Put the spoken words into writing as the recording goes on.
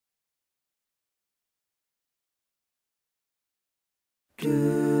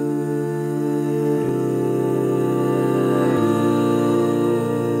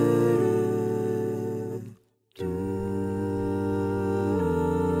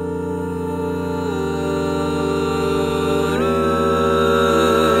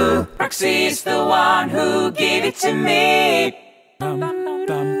Roxy's the one who gave it to me.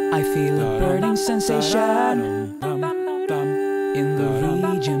 I feel a burning sensation in the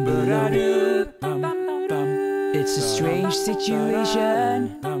region below. It's a strange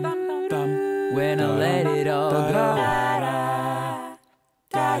situation when I let it all go.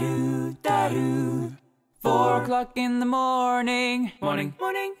 4 o'clock in the morning. Morning.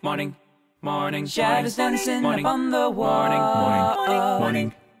 Shadows dancing upon the wall.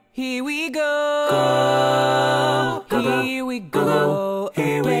 Morning. Here we go. Here we go.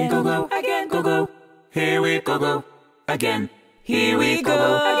 Here we go again. Go. Here we go again. Here we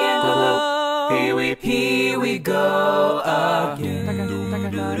go again. Go. Here we go again.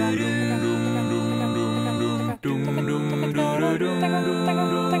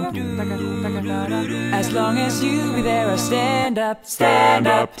 As long as you be there, I stand up.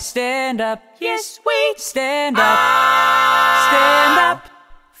 Yes, we stand up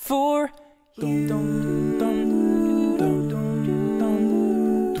for you.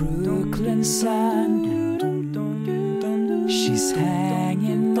 Brooklyn sun, she's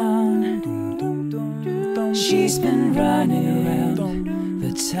hanging on. She's been running around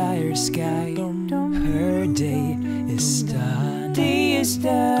the tire sky. Her day is done.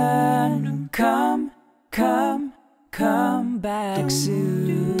 Come back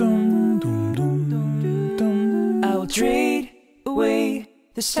soon. I'll trade away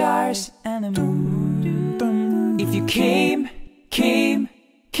the stars and the moon if you came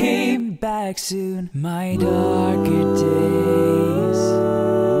back soon. My darker days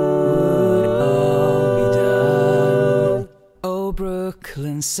would all be done. Oh,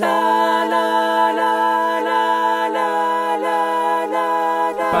 Brooklyn sun,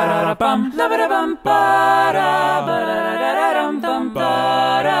 ba-da-da-bum, la-ba-da-bum, ba-da, ba-da-da-da-dum, bum,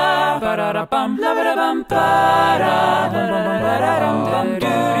 ba-da, ba-da-da-bum, la-ba-da-bum, ba-da, ba-da-da-da-dum, bum,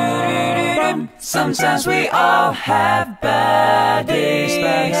 do-do-do-do-dum. Sometimes we all have bad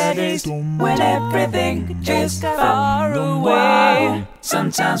days when everything is far away.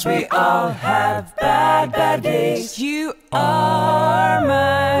 Sometimes we all have bad days. You are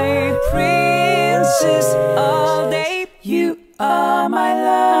my princess all day. You are my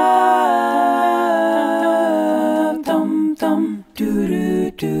love. Dum dum doo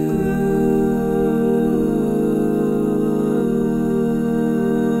doo doo.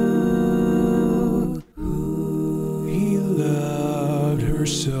 He loved her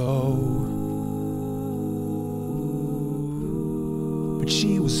so, but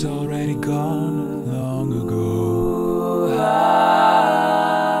she was already gone long ago.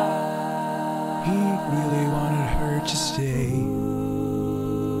 He really wanted her to stay.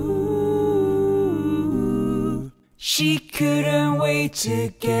 She couldn't wait to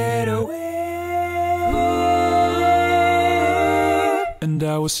get away, and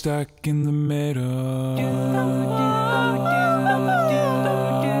I was stuck in the middle.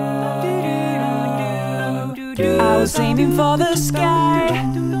 I was aiming for the sky,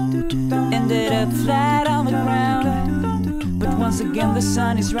 ended up flat on the ground. But once again the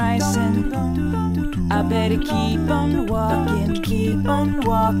sun is rising, I better keep on walking.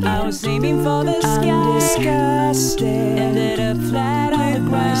 I was aiming for the sky, disgusted, ended up flat on the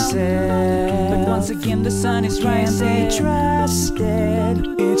ground. But once again the sun is rising, can't be trusted.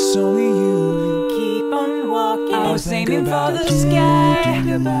 It's only you. Keep on walking. I was aiming for the sky,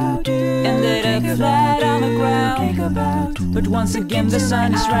 ended up flat on the ground. But once again the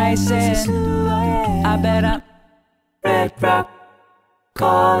sun is rising, I better. Red Rock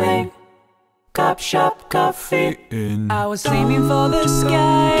calling, Cop Shop Coffee Inn. I was aiming for the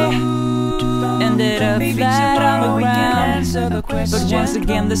sky, ended up flat on the ground. But once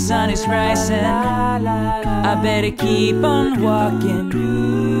again the sun is rising, I better keep on walking.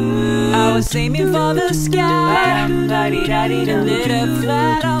 I was aiming for the sky, ended up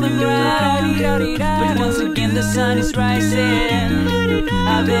flat on the ground. But once again the sun is rising,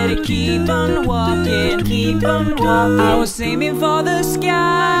 I better keep on walking. I was aiming for the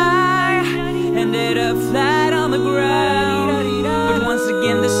sky, ended up flat on the ground. But once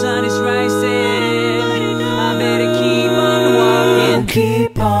again the sun is rising, I better keep on walking.